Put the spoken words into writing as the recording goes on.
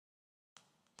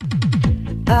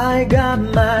I got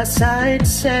my sights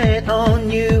set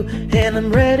on you, and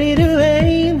I'm ready to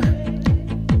aim.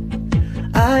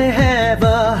 I have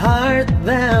a heart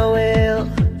that will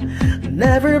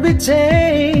never be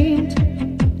tamed.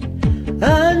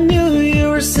 I knew you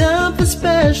were something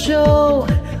special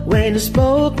when you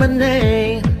spoke my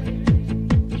name.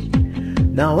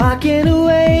 Now I can't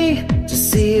wait to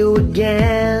see you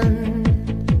again.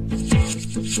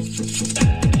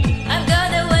 I've got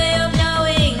a way of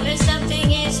knowing when something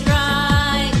is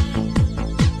right.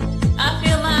 I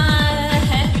feel I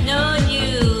have known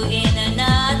you in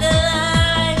another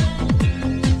life,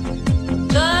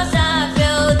 'cause I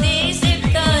feel this deep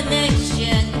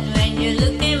connection when you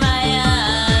look in my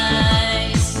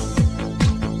eyes.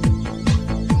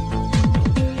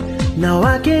 Now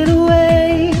I can't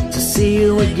wait to see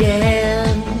you again.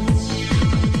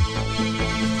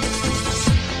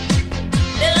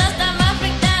 The last time I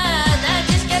freaked out, I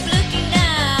just kept looking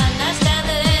down. I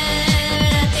started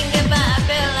and I think about, I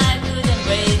felt I couldn't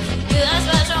breathe. You asked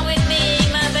what's wrong with me,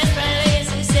 my best friend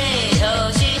used to say, oh,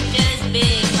 she's just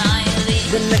being my lead.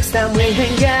 The next time we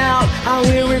hang out, I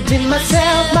will redeem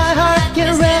myself. My heart can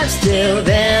rest till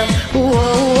then.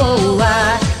 Whoa,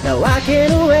 now I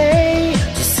can't wait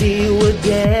to see you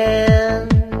again.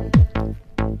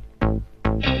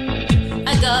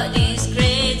 I got this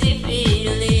crazy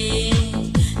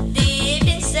feeling deep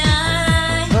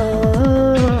inside.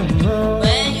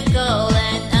 When you call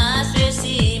and ask to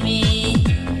see me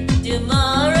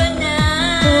tomorrow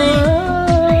night.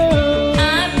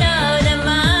 I'm not a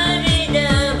mind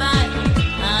reader, but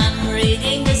I'm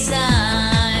reading the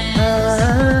signs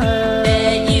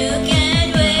that you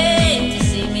can't wait to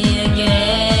see me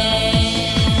again.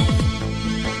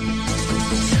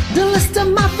 The last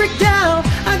time I freaked out,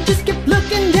 I just kept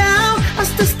looking down. I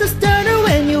still stutter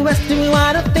when you asked me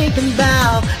what I'm thinking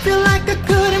about. Feel like I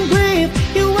couldn't breathe.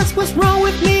 You asked what's wrong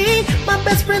with me. My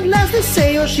best friend Leslie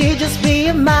say, oh, she just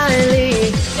being my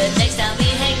lead. The next time we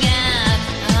hang out,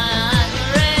 I'm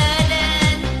ready.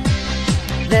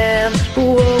 Then,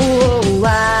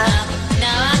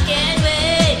 Now I can't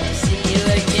wait to see you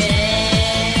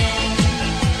again.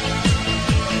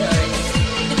 Sorry.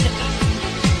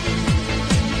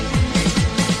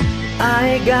 I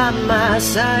got my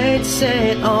sights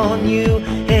set on you,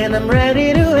 and I'm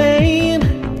ready to aim.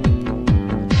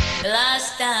 Last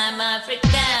time I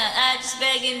freaked out, I just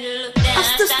begged him to look down. I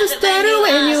still stutter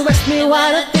when you asked me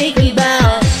what I'm thinking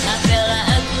about. I felt like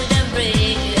I couldn't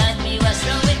breathe. You asked me what's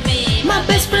wrong with me. My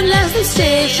best friend Leslie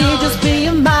said she just be